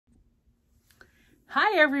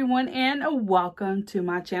Hi everyone, and welcome to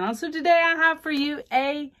my channel. So today I have for you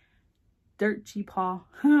a dirt cheap haul.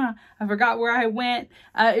 I forgot where I went.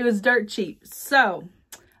 It was dirt cheap. So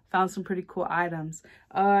found some pretty cool items.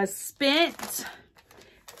 Spent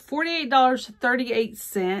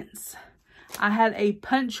 $48.38. I had a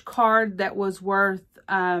punch card that was worth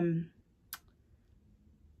 10%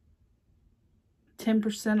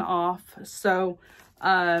 off. So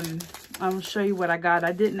I will show you what I got.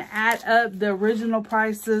 I didn't add up the original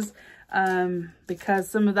prices because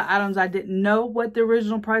some of the items I didn't know what the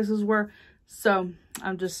original prices were. So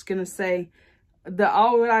I'm just gonna say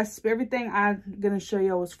everything I'm gonna show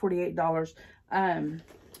you was $48. I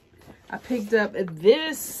picked up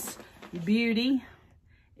this beauty.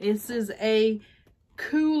 This is a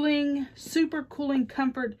super cooling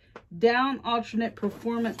comfort down alternate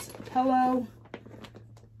performance pillow.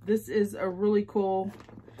 This is a really cool.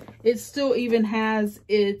 It still even has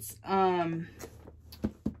its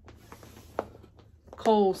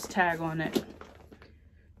Kohl's tag on it.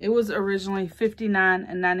 It was originally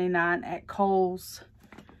 $59.99 at Kohl's.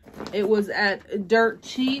 It was at Dirt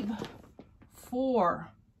Cheap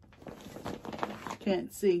for,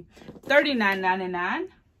 can't see, $39.99.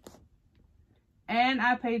 And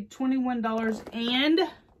I paid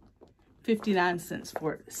 $21.59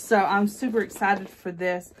 for it. So I'm super excited for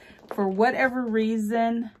this. For whatever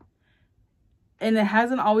reason, and it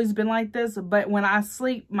hasn't always been like this, but when I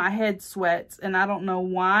sleep, my head sweats, and I don't know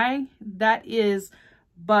why that is,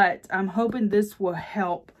 but I'm hoping this will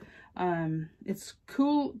help. It's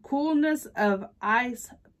coolness of ice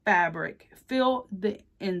fabric. Feel the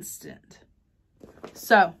instant.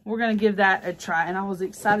 So we're going to give that a try, and I was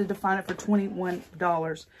excited to find it for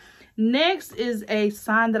 $21. Next is a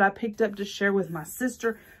sign that I picked up to share with my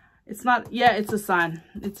sister. It's not, yeah, it's a sign.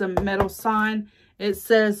 It's a metal sign. It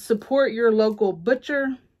says, support your local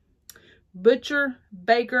butcher, baker,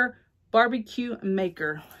 barbecue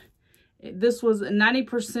maker. This was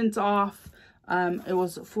 90% off. It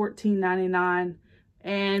was $14.99.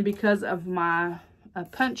 And because of my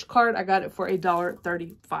punch card, I got it for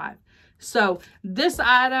 $1.35. So this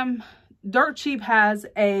item, Dirt Cheap has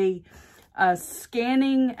a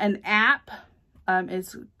scanning an app.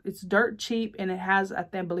 It's Dirt Cheap, and it has, I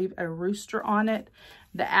believe, a rooster on it.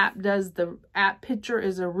 The app picture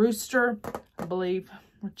is a rooster, I believe,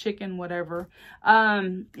 or chicken, whatever.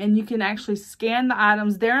 And you can actually scan the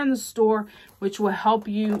items there in the store, which will help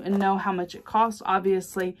you know how much it costs,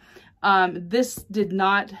 obviously. This did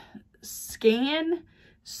not scan.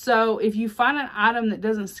 So if you find an item that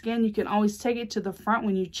doesn't scan, you can always take it to the front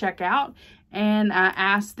when you check out and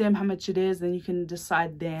ask them how much it is. Then you can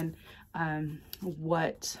decide then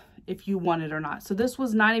if you want it or not. So this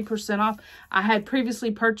was 90% off. I had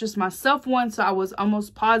previously purchased myself one, so I was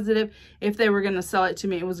almost positive if they were going to sell it to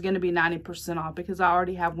me, it was going to be 90% off because I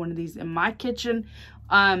already have one of these in my kitchen.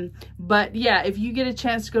 But yeah, if you get a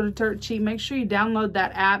chance to go to Dirt Cheap, make sure you download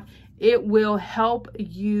that app. It will help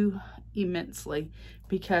you immensely,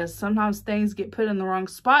 because sometimes things get put in the wrong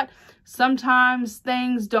spot. Sometimes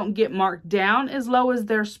things don't get marked down as low as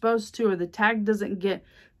they're supposed to, or the tag doesn't get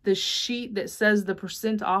the sheet that says the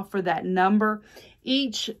 % off for that number.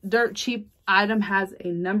 Each Dirt Cheap item has a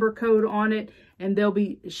number code on it, and there'll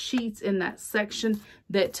be sheets in that section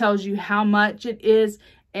that tells you how much it is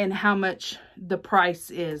and how much the price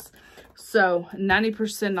is. So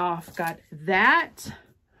 90% off, got that.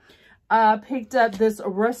 Picked up this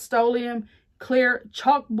Rust-Oleum clear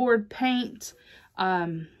chalkboard paint.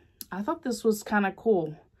 I thought this was kind of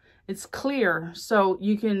cool. It's clear, so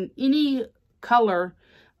you can, any color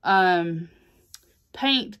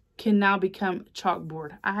paint can now become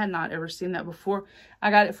chalkboard. I had not ever seen that before. I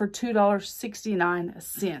got it for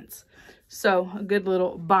 $2.69. So a good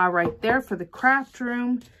little buy right there for the craft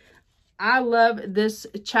room. I love this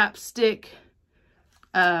chapstick,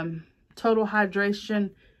 Total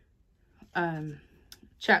Hydration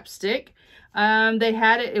chapstick. They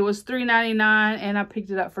had it, it was $3.99, and I picked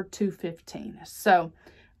it up for $2.15. So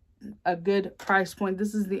a good price point.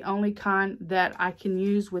 This is the only kind that I can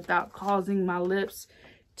use without causing my lips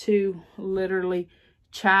to literally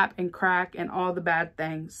chap and crack and all the bad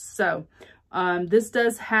things. So this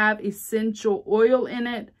does have essential oil in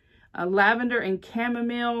it, lavender and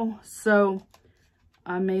chamomile. So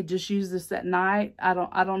I may just use this at night. I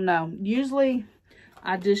don't know. Usually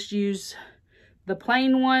I just use the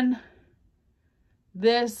plain one.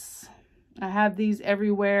 This, I have these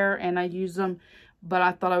everywhere and I use them, but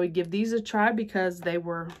I thought I would give these a try because they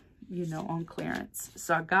were, you know, on clearance.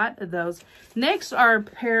 So I got those. Next are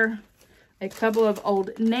a couple of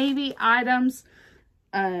Old Navy items.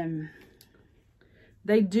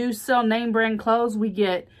 They do sell name brand clothes. We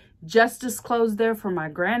get Justice clothes there for my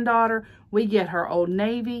granddaughter. We get her Old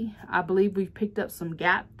Navy. I believe we've picked up some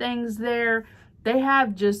Gap things there. They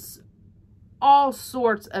have just all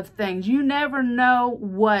sorts of things. You never know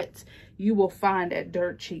what you will find at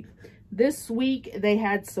Dirt Cheap. This week they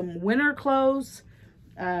had some winter clothes,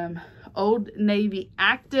 Old Navy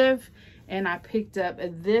Active, and I picked up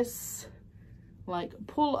this like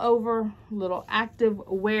pull over little active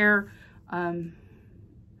wear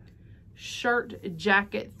shirt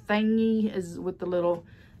jacket thingy is with the little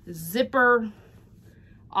zipper.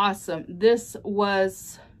 Awesome. This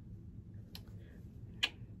was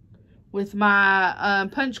with my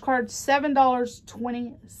punch card,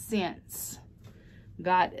 $7.20.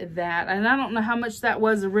 Got that. And I don't know how much that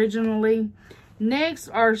was originally. Next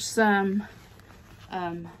are some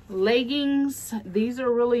leggings. These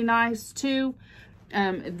are really nice too.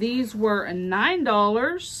 These were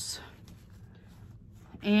 $9.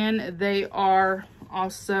 And they are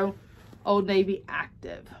also Old Navy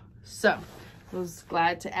Active. So I was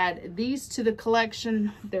glad to add these to the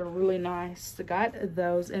collection. They're really nice. I got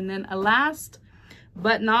those. And then last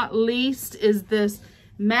but not least is this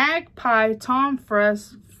Magpie Tom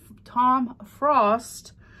Frost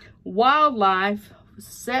Wildlife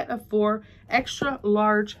set of 4 extra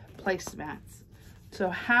large placemats. So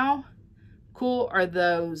how cool are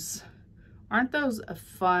those? Aren't those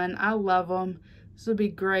fun? I love them. This will be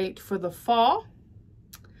great for the fall.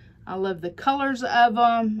 I love the colors of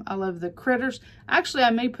them. I love the critters. Actually,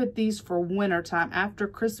 I may put these for winter time after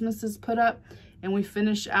Christmas is put up and we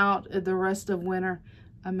finish out the rest of winter.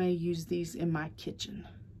 I may use these in my kitchen. I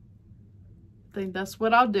think that's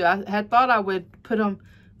what I'll do. I had thought I would put them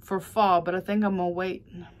for fall, but I think I'm gonna wait.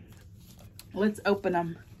 Let's open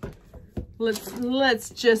them.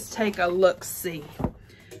 Let's just take a look-see.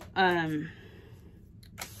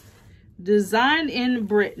 Designed in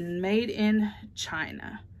Britain, made in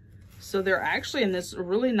China. So they're actually in this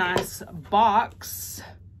really nice box.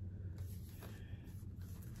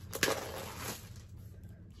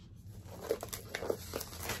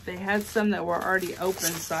 They had some that were already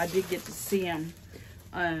open, so I did get to see them.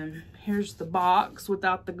 Here's the box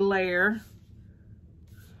without the glare.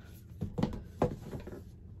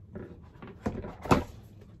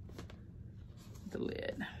 The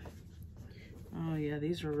lid. Oh yeah,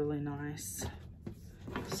 these are really nice.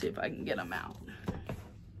 Let's see if I can get them out.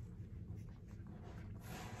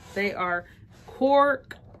 They are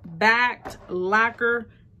cork-backed,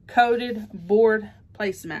 lacquer-coated board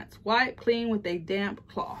placemats. Wipe clean with a damp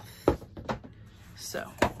cloth.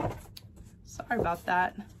 So, sorry about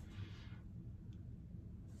that.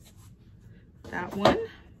 That one.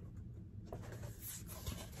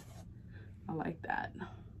 I like that.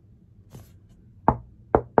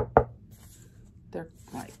 They're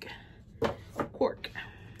like cork.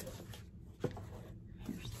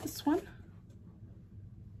 Here's this one.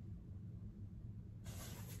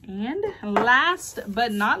 And last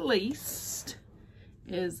but not least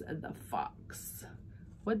is the fox.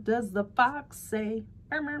 What does the fox say?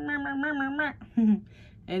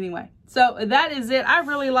 Anyway, so that is it. I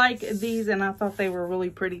really like these and I thought they were really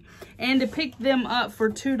pretty. And to pick them up for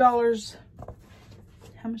 $2,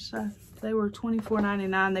 how much? They were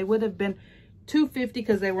 $24.99. They would have been $2.50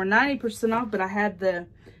 because they were 90% off, but I had the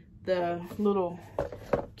little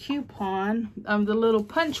coupon, the little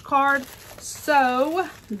punch card. So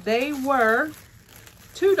they were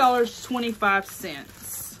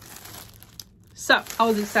 $2.25. So I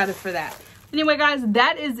was excited for that. Anyway, guys,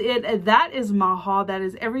 that is it. That is my haul. That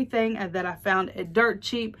is everything that I found at Dirt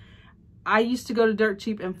Cheap. I used to go to Dirt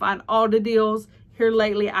Cheap and find all the deals. Here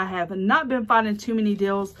lately, I have not been finding too many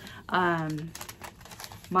deals.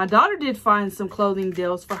 My daughter did find some clothing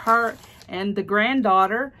deals for her and the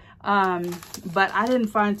granddaughter, but I didn't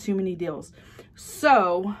find too many deals.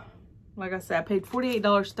 So, like I said, I paid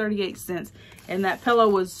 $48.38, and that pillow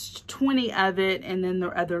was 20 of it, and then the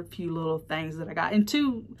other few little things that I got. And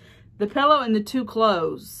the pillow and the 2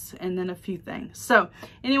 clothes, and then a few things. So,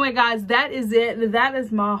 anyway, guys, that is it. That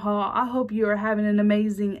is my haul. I hope you are having an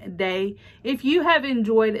amazing day. If you have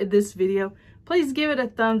enjoyed this video, please give it a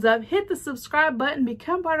thumbs up. Hit the subscribe button.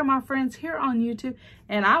 Become part of my friends here on YouTube.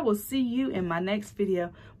 And I will see you in my next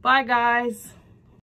video. Bye, guys.